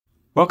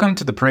Welcome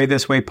to the Pray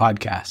This Way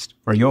podcast,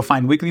 where you'll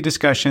find weekly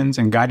discussions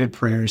and guided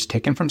prayers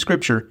taken from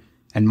Scripture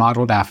and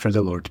modeled after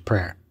the Lord's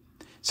Prayer.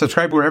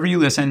 Subscribe wherever you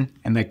listen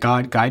and let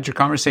God guide your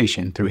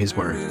conversation through His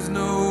Word. There is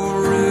no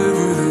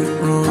river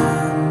that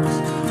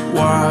runs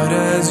wide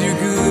as your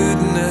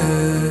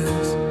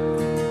goodness.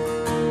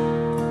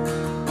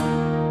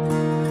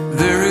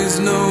 There is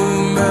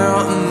no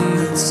mountain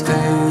that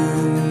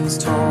stands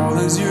tall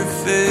as your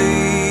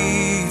faithfulness.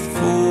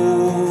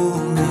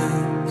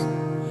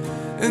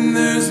 And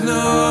there's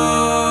nothing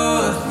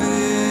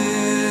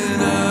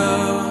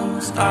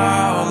else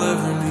I'll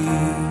ever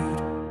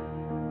need.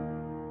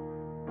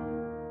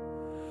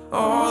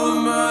 All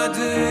of my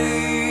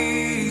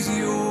days,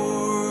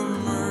 your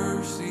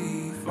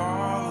mercy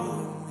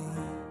followed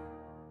me.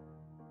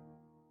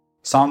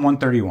 Psalm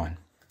 131,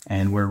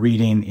 and we're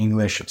reading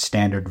English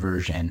Standard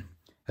Version.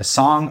 A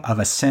Song of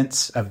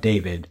Ascents of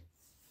David.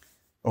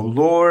 O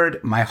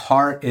Lord, my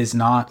heart is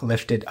not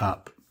lifted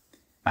up.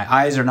 My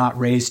eyes are not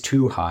raised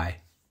too high.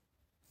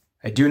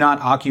 I do not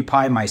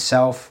occupy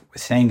myself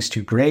with things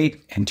too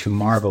great and too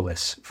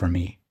marvelous for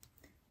me.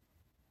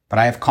 But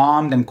I have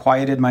calmed and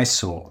quieted my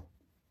soul,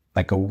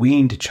 like a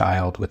weaned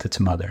child with its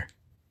mother.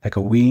 Like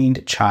a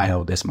weaned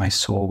child is my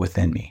soul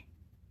within me.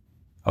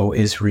 O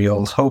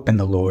Israel, hope in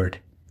the Lord,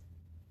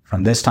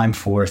 from this time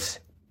forth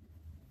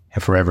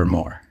and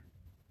forevermore.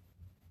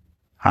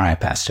 All right,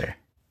 Pastor,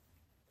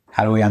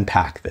 how do we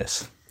unpack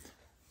this?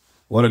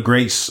 What a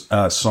great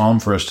psalm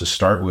for us to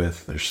start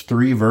with. There's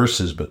 3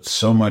 verses, but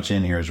so much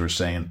in here, as we're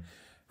saying.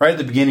 Right at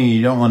the beginning,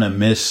 you don't want to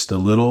miss the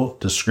little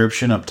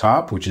description up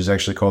top, which is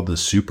actually called the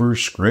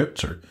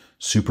superscript or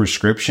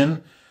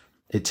superscription.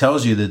 It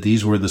tells you that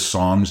these were the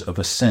songs of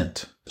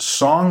ascent.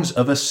 Songs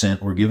of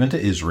ascent were given to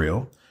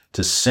Israel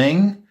to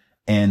sing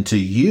and to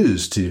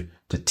use to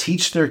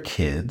teach their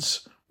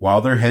kids while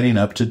they're heading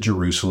up to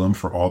Jerusalem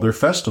for all their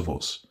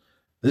festivals.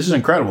 This is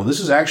incredible. This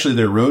is actually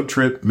their road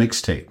trip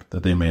mixtape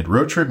that they made.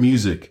 Road trip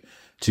music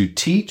to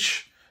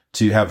teach,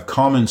 to have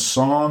common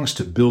songs,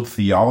 to build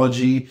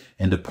theology,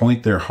 and to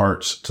point their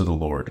hearts to the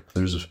Lord.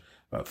 There's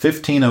about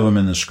 15 of them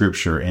in the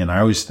scripture, and I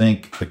always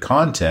think the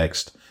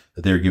context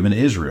that they're given to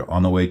Israel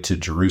on the way to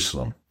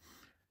Jerusalem.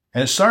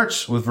 And it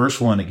starts with verse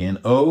 1 again.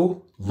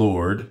 O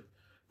Lord,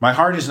 my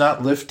heart is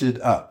not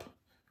lifted up.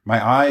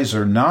 My eyes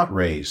are not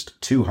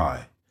raised too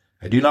high.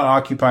 I do not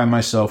occupy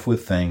myself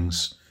with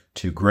things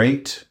too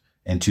great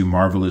and too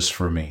marvelous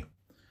for me.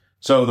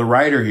 So the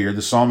writer here,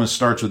 the psalmist,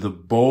 starts with a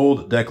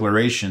bold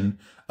declaration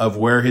of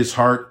where his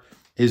heart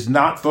is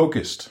not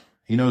focused.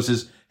 He knows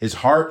his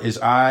heart, his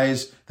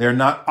eyes, they're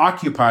not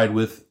occupied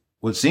with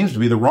what seems to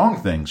be the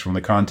wrong things from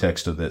the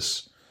context of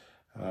this.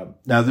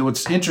 Now,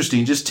 what's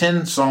interesting, just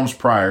 10 psalms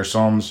prior,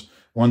 Psalms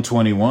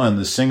 121,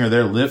 the singer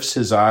there lifts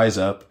his eyes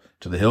up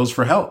to the hills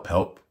for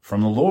help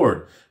from the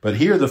Lord. But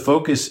here the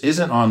focus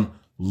isn't on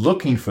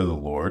looking for the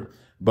Lord,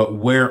 but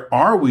where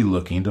are we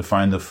looking to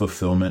find the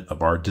fulfillment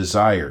of our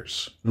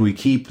desires? We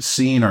keep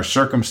seeing our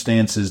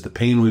circumstances, the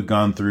pain we've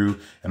gone through,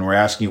 and we're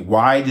asking,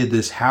 why did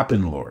this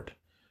happen, Lord?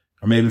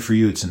 Or maybe for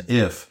you, it's an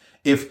if.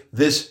 If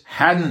this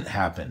hadn't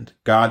happened,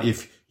 God,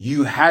 if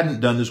you hadn't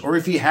done this, or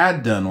if you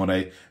had done what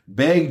I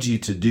begged you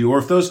to do, or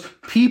if those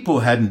people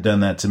hadn't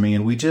done that to me,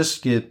 and we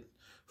just get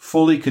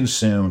fully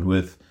consumed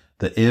with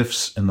the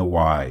ifs and the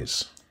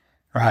whys.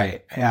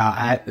 Right.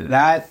 Yeah,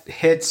 that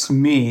hits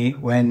me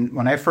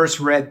when I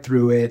first read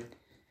through it.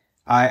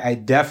 I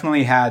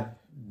definitely had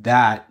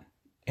that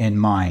in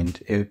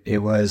mind.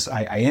 It was,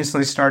 I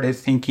instantly started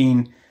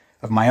thinking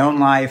of my own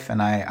life,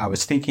 and I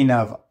was thinking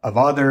of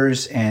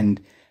others. And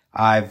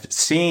I've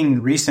seen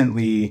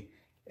recently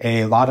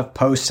a lot of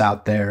posts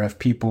out there of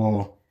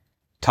people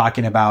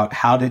talking about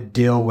how to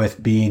deal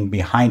with being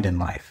behind in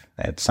life,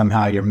 that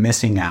somehow you're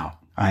missing out.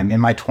 I'm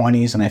in my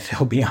 20s and I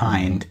feel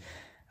behind.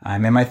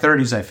 I'm in my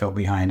 30s, I feel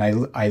behind.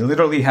 I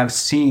literally have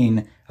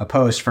seen a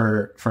post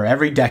for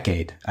every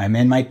decade. I'm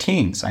in my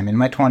teens, I'm in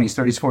my 20s,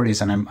 30s,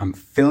 40s, and I'm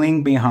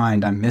feeling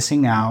behind. I'm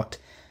missing out.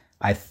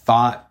 I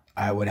thought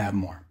I would have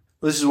more.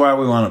 This is why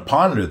we want to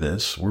ponder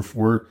this.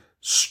 We're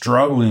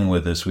struggling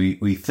with this.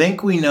 We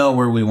think we know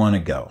where we want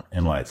to go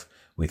in life.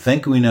 We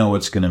think we know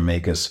what's going to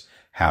make us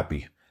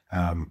happy.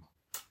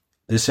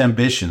 This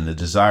ambition, the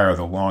desire,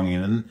 the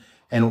longing,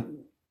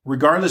 and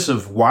regardless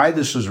of why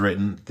this was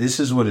written, this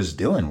is what it's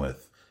dealing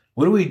with.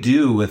 What do we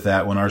do with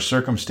that when our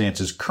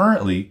circumstances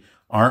currently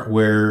aren't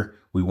where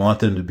we want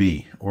them to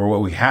be, or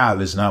what we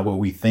have is not what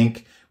we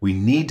think we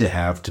need to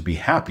have to be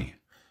happy?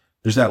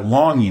 There's that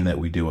longing that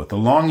we deal with. The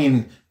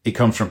longing, it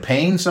comes from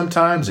pain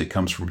sometimes, it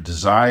comes from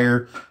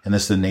desire, and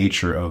that's the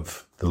nature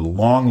of the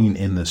longing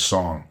in this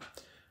song.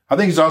 I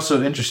think it's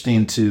also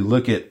interesting to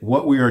look at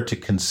what we are to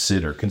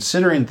consider,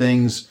 considering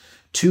things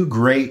too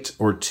great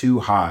or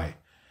too high.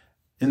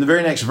 In the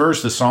very next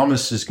verse, the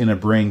psalmist is going to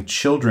bring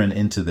children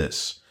into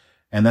this.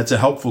 And that's a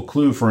helpful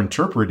clue for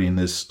interpreting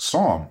this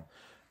psalm.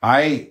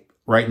 I,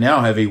 right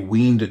now, have a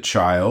weaned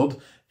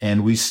child,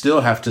 and we still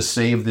have to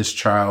save this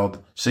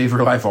child, save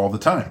her life all the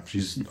time.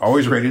 She's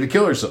always ready to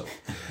kill herself.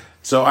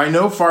 So I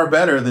know far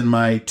better than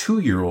my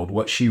 2-year-old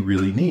what she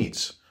really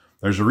needs.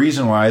 There's a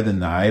reason why the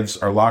knives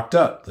are locked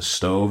up. The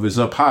stove is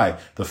up high.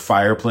 The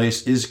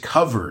fireplace is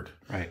covered.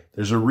 Right.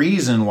 There's a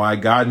reason why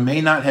God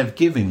may not have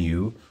given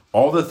you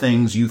all the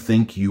things you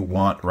think you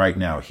want right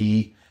now.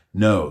 He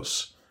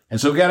knows. And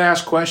so we got to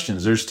ask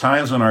questions. There's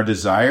times when our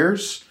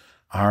desires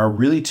are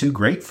really too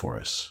great for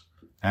us.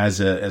 As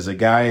a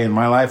guy in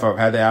my life, I've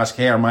had to ask,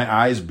 hey, are my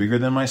eyes bigger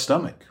than my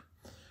stomach?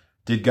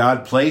 Did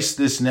God place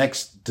this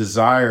next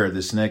desire,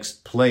 this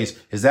next place?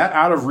 Is that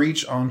out of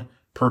reach on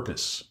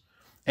purpose?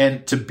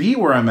 And to be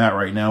where I'm at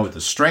right now with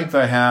the strength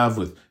I have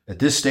at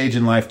this stage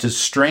in life, to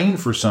strain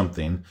for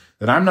something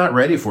that I'm not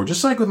ready for,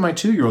 just like with my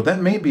 2-year-old,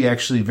 that may be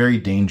actually very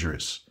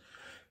dangerous.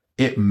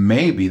 It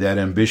may be that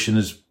ambition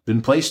has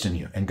been placed in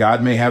you, and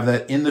God may have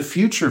that in the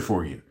future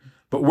for you,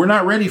 but we're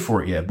not ready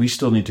for it yet. We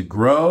still need to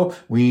grow.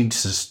 We need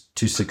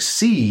to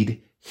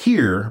succeed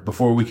here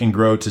before we can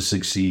grow to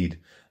succeed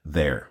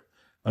there.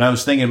 When I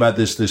was thinking about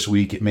this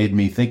week, it made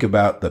me think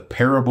about the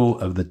parable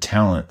of the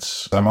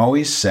talents. I'm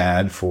always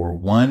sad for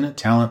one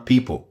talent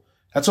people.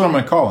 That's what I'm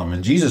going to call them.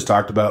 And Jesus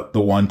talked about the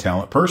one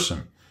talent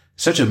person.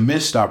 Such a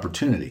missed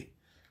opportunity.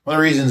 One of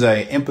the reasons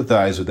I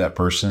empathize with that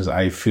person is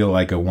I feel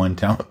like a one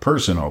talent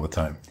person all the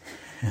time.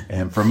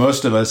 And for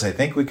most of us, I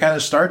think we kind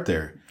of start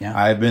there. Yeah.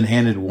 I've been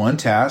handed one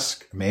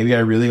task. Maybe I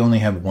really only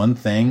have one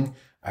thing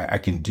I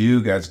can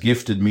do. God's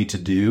gifted me to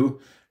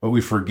do. But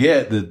we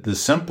forget that the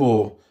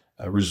simple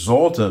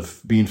result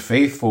of being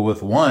faithful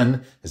with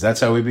one is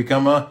that's how we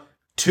become a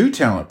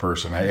 2-talent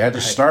person. I had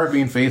to start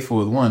being faithful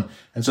with one.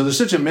 And so there's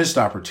such a missed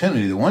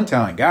opportunity. The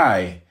 1-talent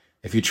guy,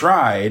 if you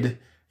tried,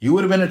 you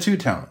would have been a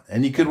 2-talent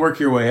and you could work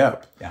your way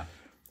up. Yeah.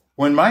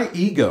 When my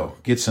ego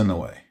gets in the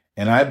way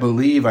and I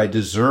believe I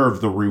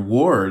deserve the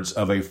rewards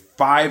of a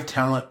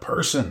 5-talent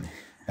person,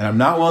 and I'm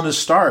not willing to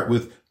start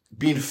with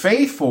being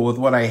faithful with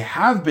what I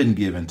have been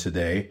given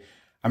today,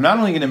 I'm not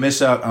only going to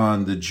miss out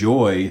on the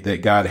joy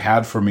that God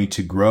had for me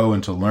to grow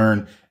and to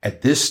learn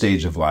at this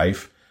stage of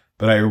life,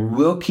 but I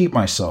will keep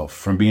myself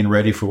from being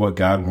ready for what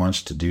God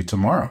wants to do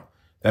tomorrow.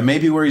 That may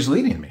be where he's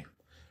leading me.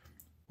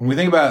 When we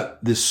think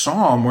about this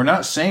psalm, we're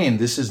not saying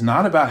this is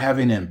not about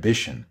having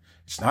ambition.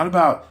 It's not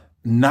about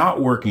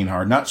not working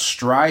hard, not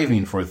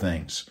striving for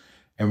things.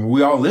 And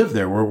we all live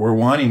there. We're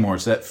wanting more.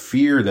 It's that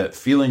fear, that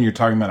feeling you're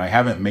talking about, I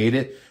haven't made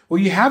it. Well,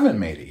 you haven't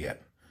made it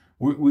yet.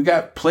 We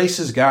got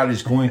places God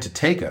is going to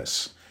take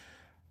us.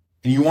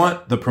 And you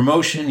want the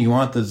promotion, you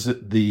want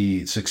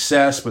the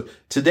success. But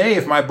today,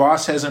 if my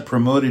boss hasn't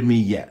promoted me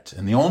yet,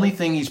 and the only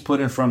thing he's put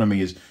in front of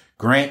me is,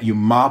 Grant, you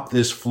mop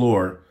this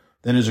floor,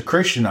 then as a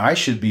Christian, I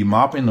should be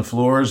mopping the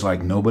floors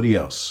like nobody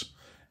else.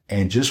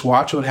 And just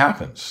watch what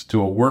happens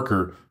to a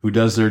worker who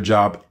does their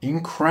job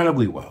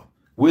incredibly well,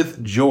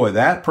 with joy.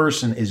 That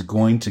person is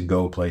going to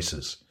go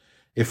places.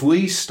 If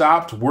we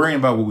stopped worrying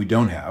about what we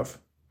don't have,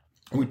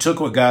 we took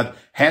what God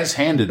has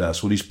handed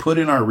us, what he's put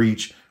in our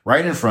reach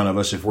right in front of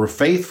us. If we're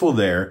faithful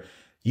there,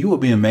 you will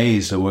be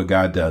amazed at what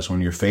God does when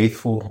you're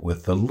faithful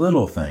with the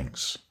little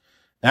things.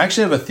 I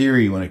actually have a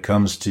theory when it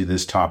comes to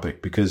this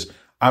topic because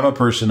I'm a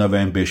person of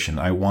ambition.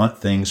 I want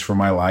things for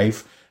my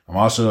life. I'm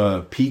also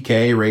a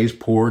PK,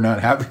 raised poor,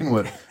 not having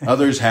what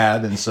others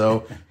had. And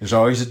so there's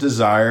always a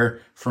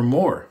desire for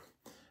more.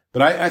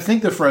 But I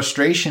think the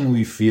frustration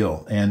we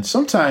feel, and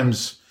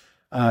sometimes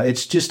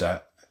it's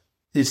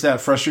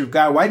that frustration.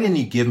 God, why didn't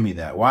you give me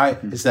that? Why?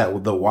 It's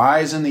that the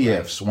whys and the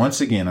ifs.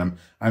 Once again,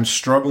 I'm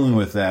struggling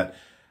with that.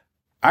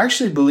 I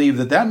actually believe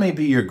that may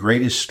be your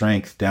greatest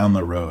strength down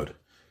the road.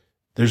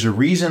 There's a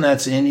reason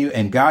that's in you,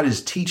 and God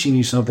is teaching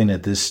you something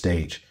at this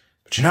stage,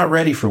 but you're not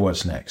ready for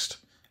what's next.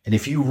 And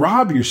if you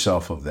rob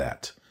yourself of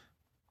that,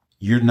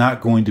 you're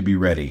not going to be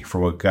ready for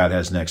what God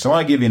has next. I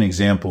want to give you an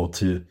example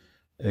to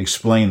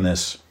explain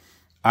this.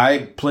 I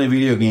play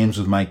video games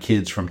with my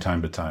kids from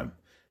time to time.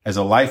 As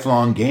a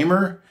lifelong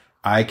gamer,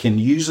 I can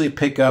usually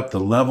pick up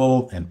the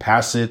level and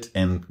pass it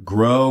and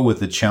grow with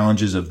the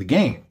challenges of the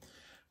game.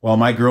 While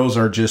my girls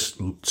are just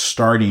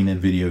starting in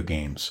video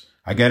games.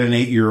 I got an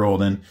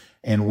 8-year-old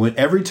and when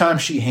every time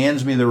she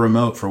hands me the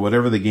remote for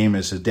whatever the game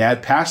is, says,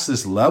 Dad, pass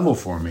this level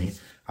for me.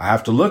 I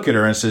have to look at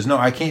her and says, no,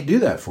 I can't do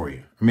that for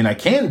you. I mean, I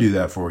can do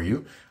that for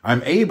you.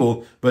 I'm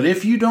able, but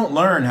if you don't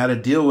learn how to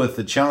deal with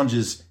the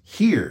challenges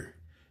here,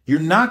 you're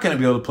not going to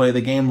be able to play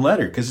the game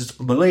later because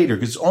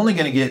it's only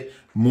going to get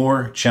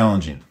more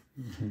challenging.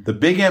 Mm-hmm. The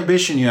big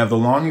ambition you have, the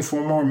longing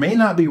for more, may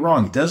not be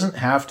wrong. It doesn't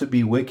have to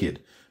be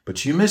wicked,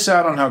 but you miss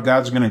out on how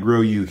God's going to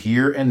grow you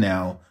here and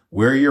now,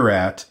 where you're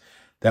at.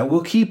 That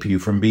will keep you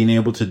from being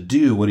able to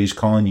do what he's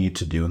calling you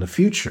to do in the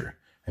future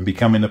and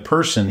becoming the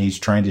person he's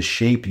trying to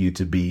shape you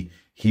to be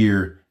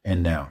here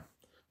and now.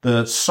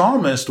 The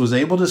psalmist was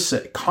able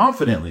to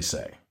confidently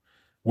say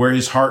where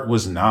his heart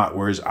was not,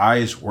 where his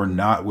eyes were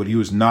not, what he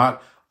was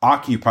not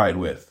occupied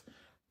with.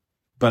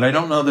 But I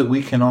don't know that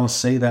we can all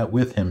say that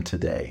with him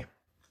today.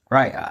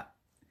 Right.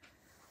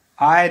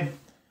 And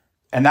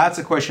that's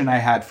a question I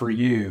had for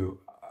you.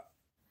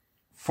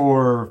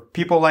 For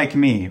people like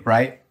me,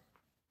 right?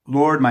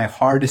 Lord, my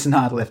heart is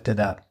not lifted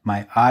up.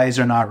 My eyes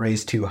are not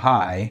raised too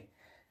high.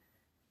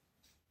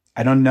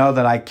 I don't know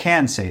that I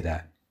can say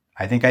that.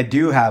 I think I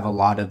do have a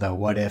lot of the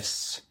what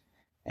ifs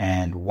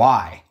And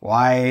why?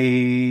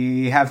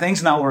 Why have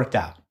things not worked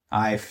out?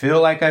 I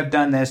feel like I've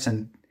done this.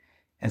 And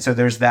so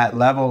there's that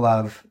level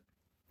of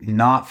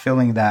not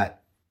feeling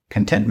that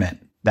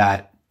contentment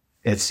that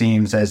it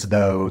seems as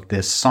though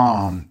this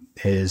psalm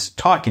is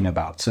talking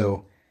about.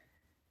 So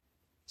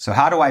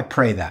how do I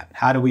pray that?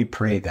 How do we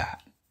pray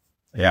that?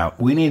 Yeah,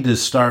 we need to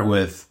start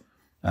with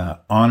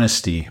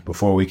honesty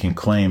before we can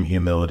claim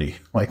humility,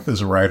 like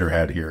this writer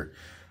had here.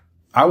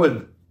 I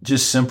would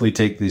just simply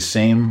take these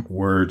same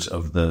words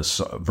of the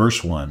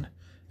verse 1,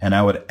 and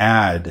I would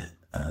add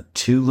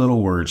 2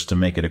 little words to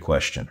make it a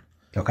question.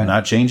 Okay. I'm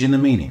not changing the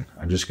meaning.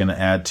 I'm just going to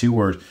add 2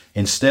 words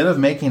instead of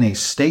making a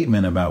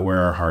statement about where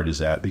our heart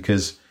is at,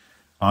 because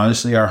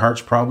honestly, our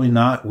heart's probably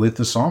not with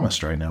the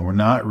psalmist right now. We're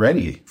not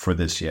ready for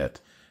this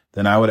yet.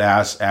 Then I would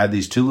add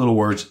these 2 little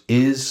words,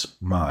 is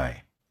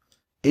my,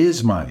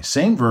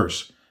 same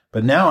verse.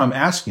 But now I'm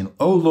asking,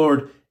 oh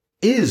Lord,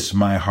 is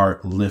my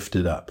heart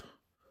lifted up?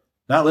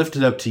 Not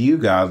lifted up to you,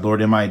 God.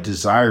 Lord, am I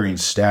desiring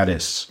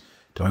status?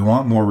 Do I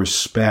want more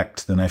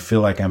respect than I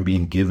feel like I'm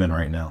being given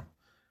right now?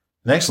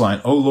 Next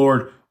line, oh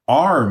Lord,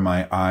 are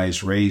my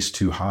eyes raised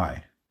too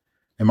high?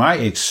 Am I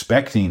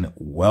expecting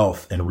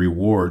wealth and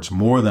rewards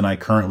more than I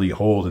currently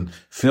hold and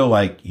feel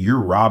like you're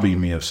robbing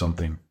me of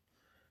something?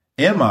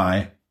 Am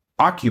I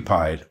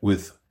occupied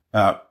with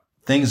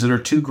things that are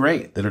too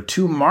great, that are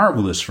too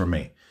marvelous for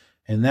me?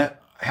 And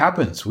that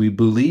happens. We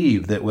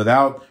believe that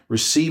without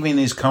receiving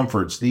these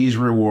comforts, these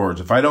rewards,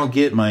 if I don't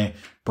get my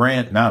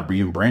not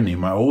even brand new,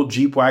 my old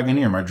Jeep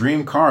Wagoneer, my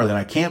dream car, then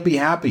I can't be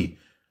happy,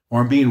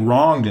 or I'm being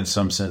wronged in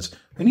some sense.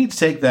 We need to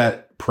take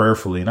that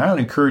prayerfully. And I would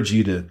encourage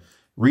you to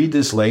read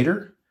this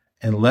later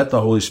and let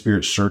the Holy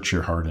Spirit search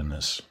your heart in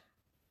this.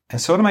 And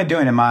so what am I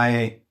doing? Am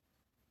I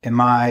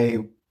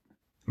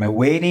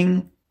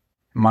waiting?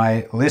 Am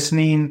I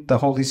listening? The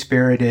Holy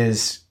Spirit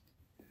is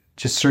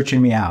just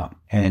searching me out,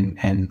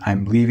 and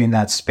I'm leaving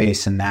that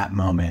space in that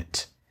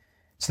moment.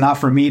 It's not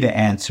for me to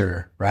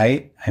answer,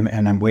 right?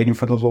 And I'm waiting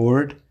for the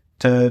Lord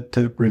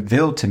to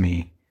reveal to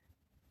me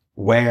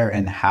where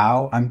and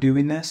how I'm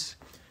doing this.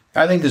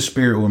 I think the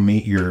Spirit will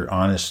meet your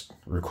honest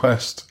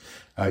request.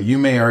 You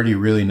may already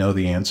really know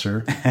the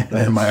answer.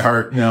 And my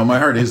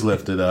heart is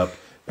lifted up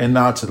and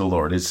not to the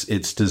Lord.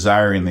 It's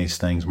desiring these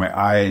things. My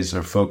eyes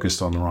are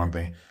focused on the wrong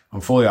thing.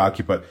 I'm fully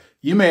occupied.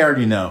 You may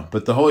already know,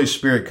 but the Holy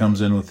Spirit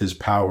comes in with his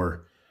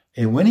power.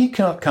 And when he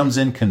comes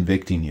in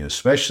convicting you,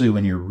 especially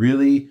when you're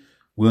really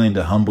willing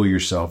to humble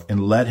yourself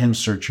and let him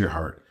search your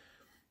heart,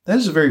 that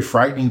is a very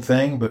frightening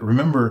thing. But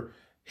remember,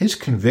 his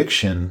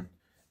conviction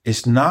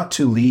is not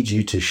to lead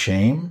you to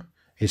shame.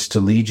 It's to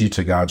lead you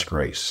to God's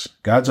grace.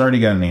 God's already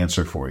got an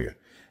answer for you.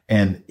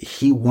 And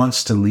he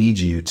wants to lead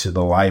you to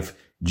the life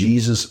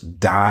Jesus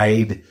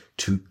died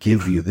to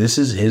give you. This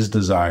is his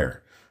desire.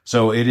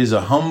 So it is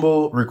a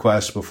humble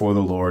request before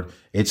the Lord.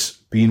 It's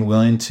being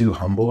willing to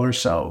humble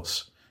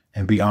ourselves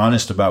and be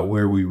honest about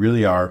where we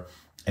really are.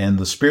 And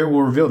the Spirit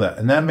will reveal that.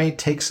 And that may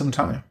take some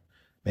time.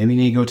 Maybe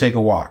you need to go take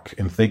a walk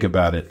and think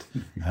about it.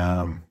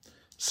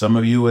 Some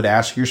of you would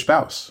ask your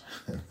spouse.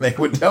 They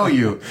would tell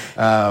you.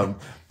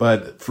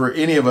 But for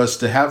any of us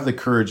to have the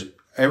courage,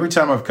 every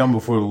time I've come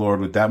before the Lord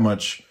with that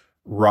much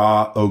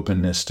raw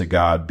openness to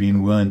God,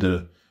 being willing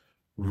to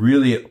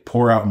really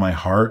pour out my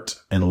heart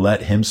and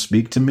let him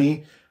speak to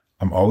me,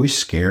 I'm always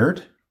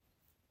scared.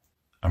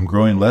 I'm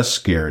growing less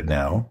scared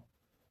now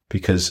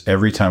because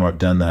every time I've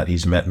done that,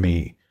 he's met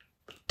me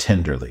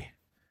tenderly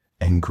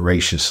and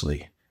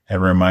graciously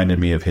and reminded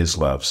me of his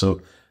love.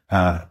 So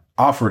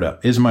offer it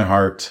up. Is my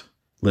heart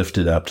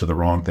lifted up to the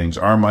wrong things?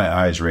 Are my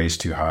eyes raised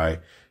too high?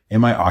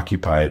 Am I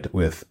occupied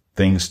with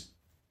things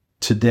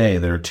today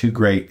that are too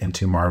great and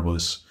too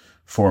marvelous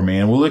for me?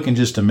 And we'll look in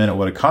just a minute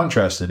what a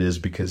contrast it is,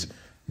 because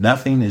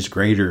nothing is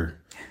greater,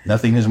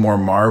 nothing is more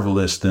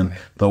marvelous than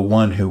the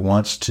one who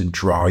wants to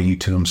draw you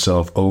to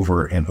himself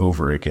over and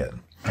over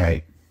again.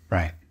 Right.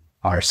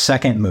 Our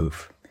second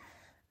move,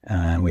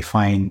 we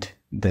find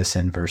this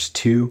in verse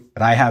 2.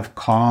 But I have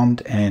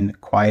calmed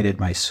and quieted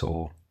my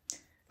soul,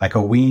 like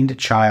a weaned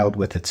child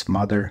with its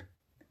mother.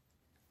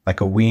 Like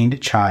a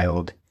weaned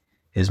child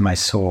is my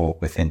soul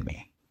within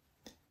me.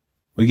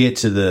 We get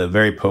to the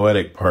very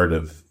poetic part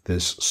of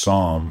this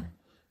psalm.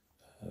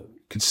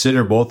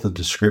 Consider both the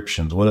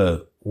descriptions. What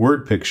a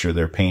word picture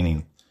they're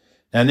painting.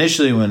 Now,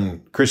 initially,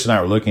 when Chris and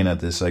I were looking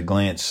at this, I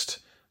glanced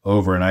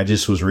over and I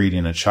just was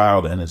reading a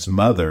child and its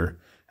mother.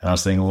 And I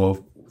was thinking,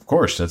 well, of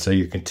course, that's how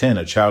you're content,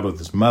 a child with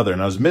his mother.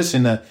 And I was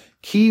missing that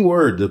key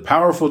word, the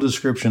powerful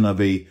description of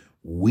a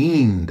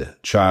weaned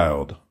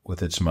child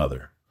with its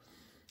mother.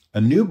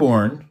 A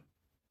newborn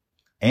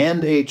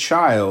and a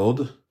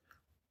child,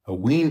 a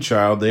weaned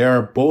child, they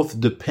are both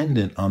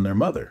dependent on their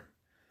mother.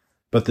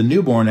 But the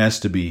newborn has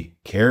to be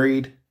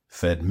carried,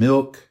 fed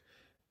milk.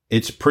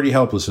 It's pretty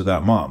helpless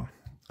without mom.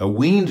 A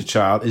weaned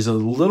child is a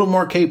little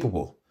more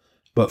capable,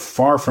 but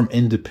far from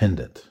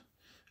independent.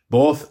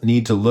 Both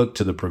need to look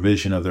to the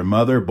provision of their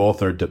mother.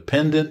 Both are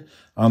dependent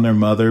on their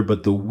mother,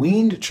 but the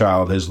weaned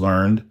child has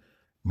learned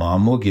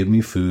Mom will give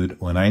me food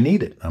when I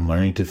need it. I'm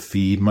learning to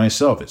feed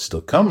myself. It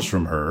still comes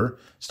from her,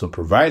 still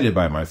provided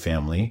by my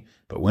family,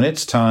 but when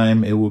it's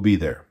time, it will be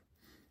there.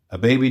 A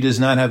baby does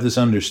not have this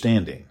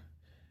understanding.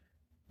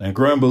 And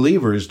growing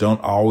believers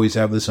don't always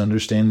have this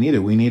understanding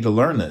either. We need to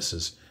learn this.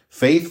 As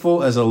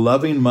faithful as a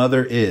loving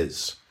mother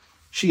is,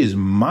 she is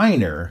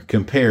minor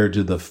compared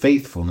to the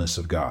faithfulness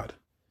of God.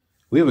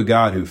 We have a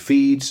God who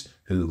feeds,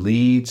 who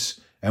leads,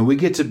 and we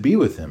get to be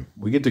with him.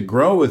 We get to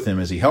grow with him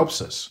as he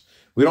helps us.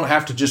 We don't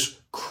have to just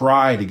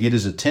cry to get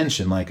his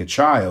attention like a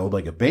child,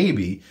 like a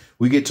baby.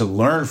 We get to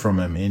learn from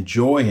him,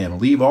 enjoy him,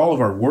 leave all of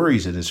our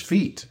worries at his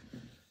feet.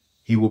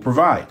 He will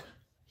provide.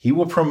 He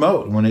will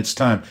promote when it's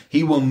time.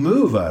 He will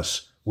move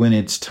us when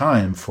it's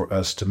time for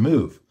us to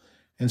move.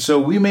 And so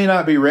we may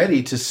not be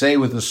ready to say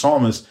with the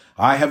psalmist,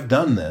 I have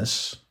done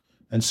this.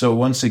 And so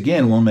once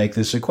again, we'll make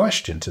this a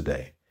question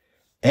today.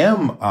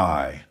 Am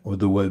I,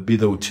 would be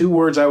the two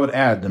words I would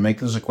add to make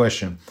this a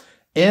question.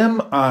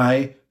 Am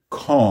I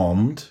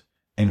calmed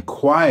and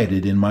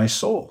quieted in my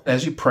soul?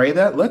 As you pray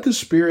that, let the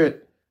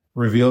Spirit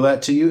reveal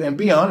that to you and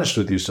be honest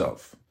with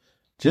yourself.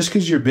 Just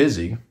because you're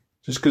busy,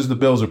 just because the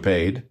bills are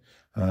paid,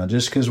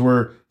 just because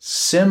we're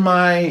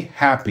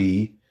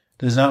semi-happy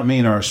does not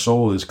mean our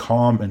soul is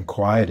calm and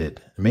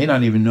quieted. I may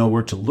not even know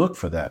where to look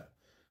for that.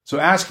 So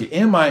ask you,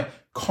 am I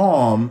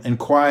calm and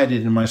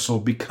quieted in my soul?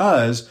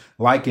 Because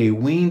like a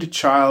weaned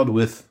child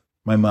with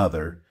my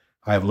mother,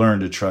 I have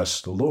learned to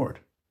trust the Lord.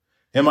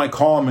 Am I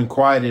calm and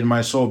quieted in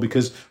my soul?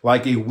 Because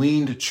like a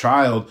weaned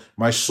child,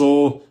 my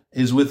soul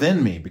is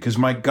within me, because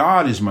my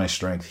God is my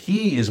strength.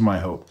 He is my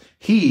hope.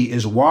 He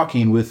is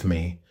walking with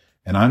me,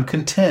 and I'm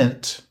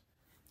content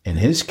in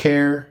his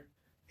care,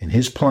 in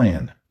his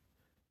plan.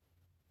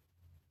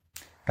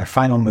 Our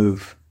final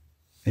move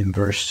in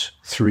verse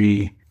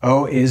 3,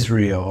 O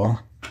Israel,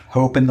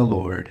 hope in the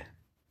Lord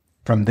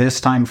from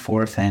this time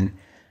forth and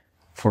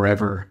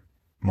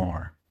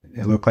forevermore.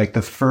 It looked like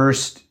the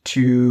first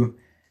two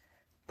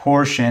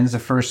portions, the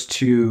first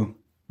two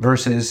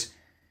verses,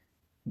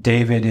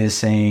 David is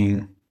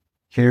saying,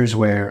 here's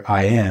where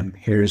I am,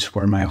 here's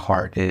where my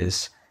heart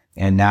is.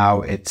 And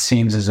now it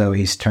seems as though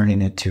he's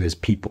turning it to his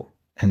people.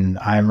 And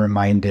I'm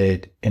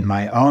reminded in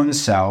my own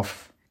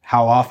self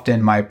how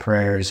often my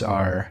prayers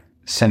are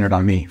centered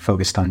on me,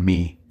 focused on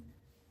me.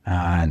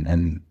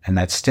 And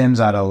that stems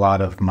out a lot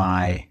of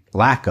my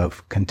lack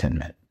of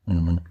contentment.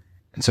 Mm-hmm.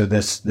 And so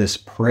this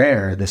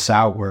prayer, this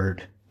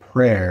outward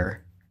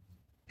prayer,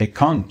 it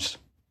comes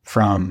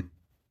from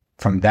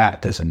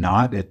that, does it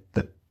not?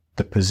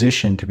 The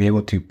position to be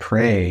able to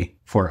pray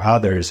for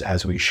others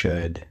as we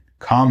should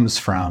comes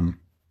from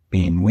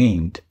being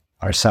weaned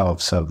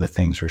ourselves of the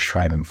things we're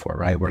striving for,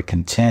 right? We're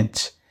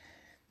content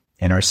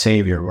in our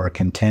Savior. We're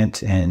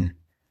content in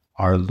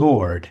our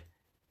Lord.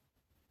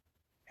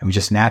 And we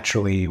just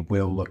naturally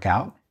will look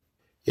out.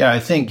 Yeah,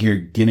 I think you're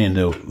getting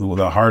into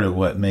the heart of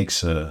what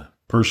makes a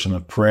person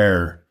of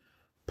prayer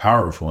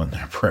powerful in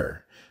their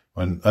prayer.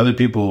 When other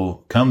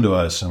people come to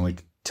us and we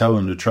tell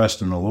them to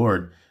trust in the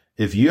Lord,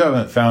 if you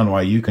haven't found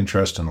why you can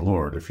trust in the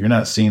Lord, if you're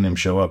not seeing him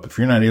show up, if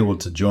you're not able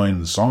to join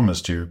the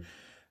psalmist here,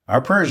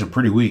 our prayers are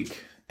pretty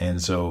weak.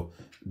 And so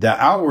the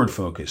outward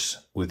focus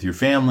with your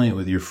family,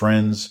 with your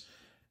friends,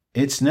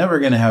 it's never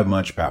going to have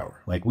much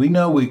power. Like, we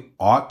know we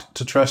ought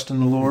to trust in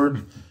the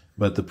Lord,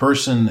 but the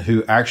person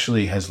who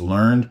actually has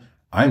learned,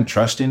 I'm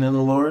trusting in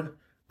the Lord,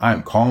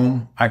 I'm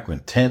calm, I'm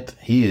content,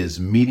 he is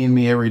meeting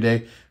me every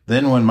day.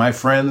 Then when my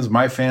friends,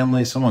 my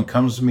family, someone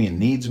comes to me and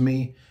needs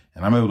me,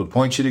 and I'm able to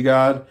point you to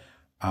God,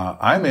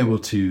 I'm able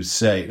to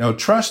say, no,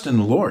 trust in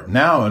the Lord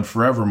now and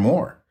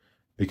forevermore,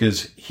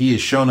 because he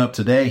has shown up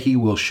today, he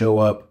will show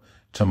up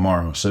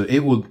tomorrow. So it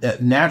will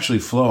naturally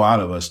flow out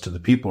of us to the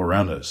people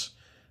around us.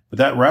 But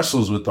that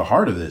wrestles with the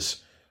heart of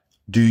this.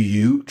 Do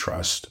you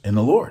trust in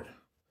the Lord?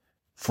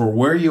 For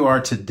where you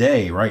are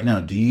today, right now,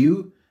 do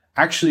you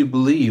actually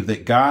believe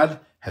that God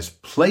has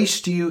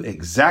placed you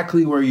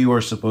exactly where you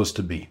are supposed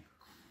to be?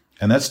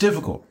 And that's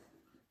difficult,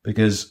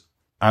 because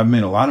I've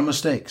made a lot of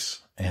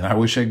mistakes, and I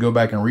wish I'd go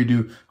back and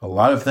redo a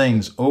lot of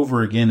things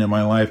over again in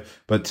my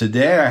life. But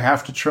today I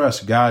have to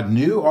trust God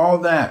knew all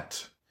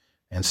that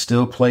and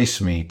still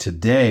place me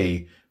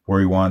today where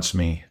he wants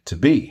me to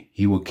be.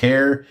 He will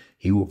care,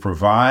 he will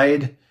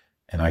provide,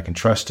 and I can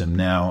trust him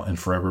now and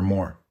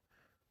forevermore.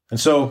 And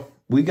so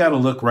we got to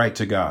look right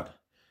to God.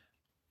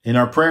 In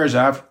our prayers,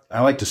 I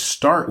like to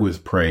start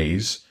with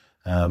praise,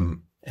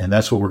 and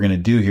that's what we're going to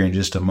do here in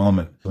just a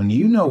moment. When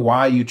you know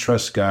why you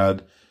trust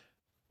God,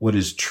 what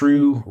is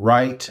true,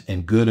 right,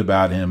 and good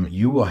about him,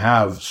 you will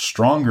have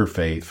stronger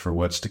faith for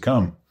what's to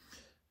come.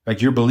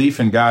 Like, your belief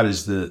in God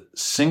is the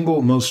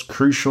single most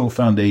crucial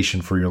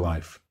foundation for your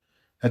life.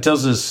 That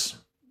tells us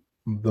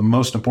the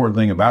most important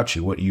thing about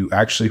you, what you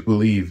actually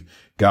believe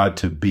God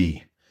to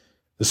be.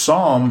 The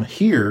psalm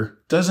here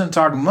doesn't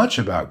talk much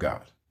about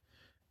God.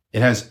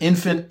 It has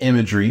infant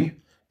imagery.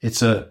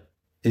 It's a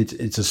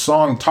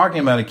song talking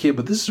about a kid,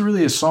 but this is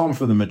really a psalm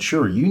for the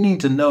mature. You need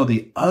to know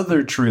the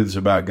other truths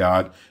about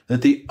God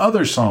that the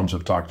other psalms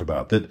have talked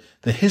about, that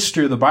the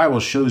history of the Bible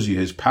shows you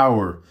his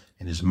power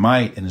and his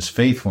might and his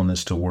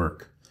faithfulness to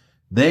work.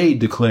 They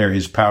declare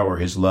his power,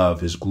 his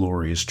love, his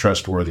glory, his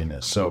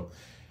trustworthiness. So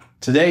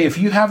today, if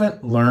you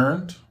haven't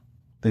learned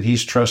that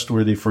he's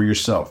trustworthy for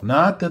yourself,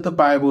 not that the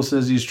Bible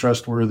says he's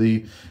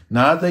trustworthy,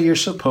 not that you're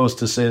supposed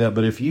to say that,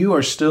 but if you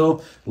are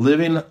still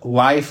living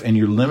life in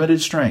your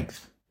limited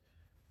strength,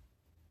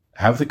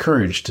 have the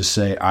courage to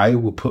say, I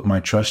will put my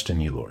trust in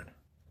you, Lord.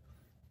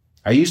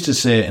 I used to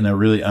say it in a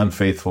really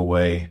unfaithful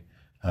way.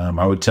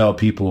 I would tell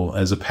people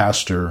as a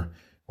pastor,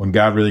 when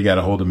God really got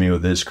a hold of me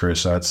with this,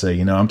 Chris, I'd say,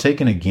 I'm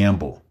taking a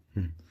gamble.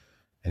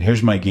 And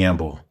here's my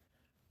gamble.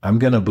 I'm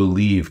going to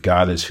believe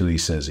God is who he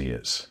says he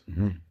is.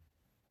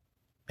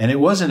 And it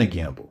wasn't a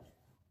gamble,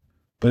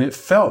 but it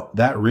felt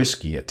that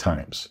risky at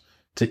times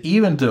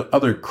to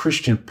other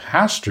Christian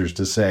pastors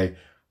to say,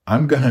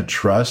 I'm going to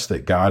trust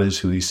that God is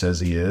who he says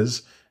he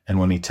is. And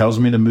when he tells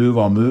me to move,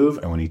 I'll move.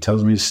 And when he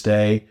tells me to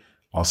stay,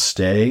 I'll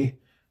stay,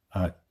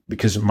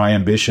 because my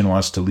ambition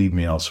wants to lead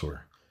me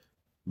elsewhere.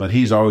 But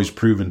he's always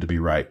proven to be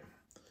right.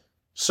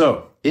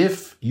 So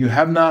if you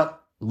have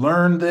not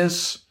learned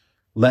this,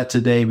 let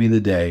today be the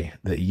day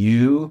that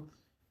you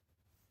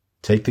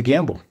take the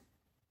gamble,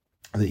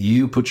 that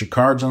you put your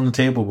cards on the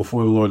table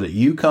before the Lord, that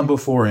you come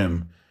before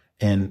him.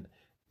 And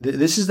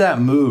this is that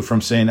move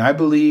from saying, I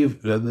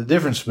believe, the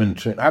difference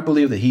between I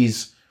believe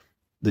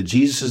that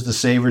Jesus is the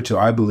Savior to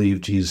I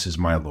believe Jesus is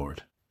my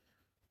Lord.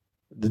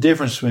 The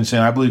difference between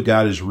saying I believe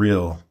God is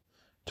real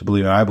to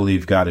believe I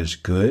believe God is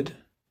good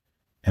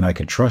and I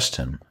can trust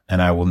him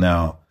and I will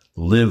now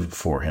live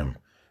for him.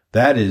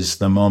 That is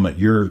the moment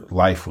your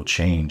life will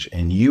change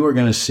and you are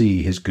going to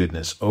see his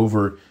goodness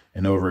over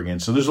and over again.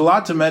 So there's a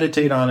lot to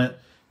meditate on it,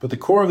 but the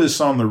core of this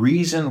psalm, the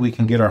reason we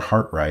can get our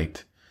heart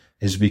right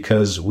is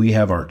because we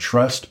have our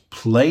trust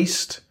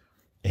placed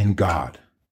in God.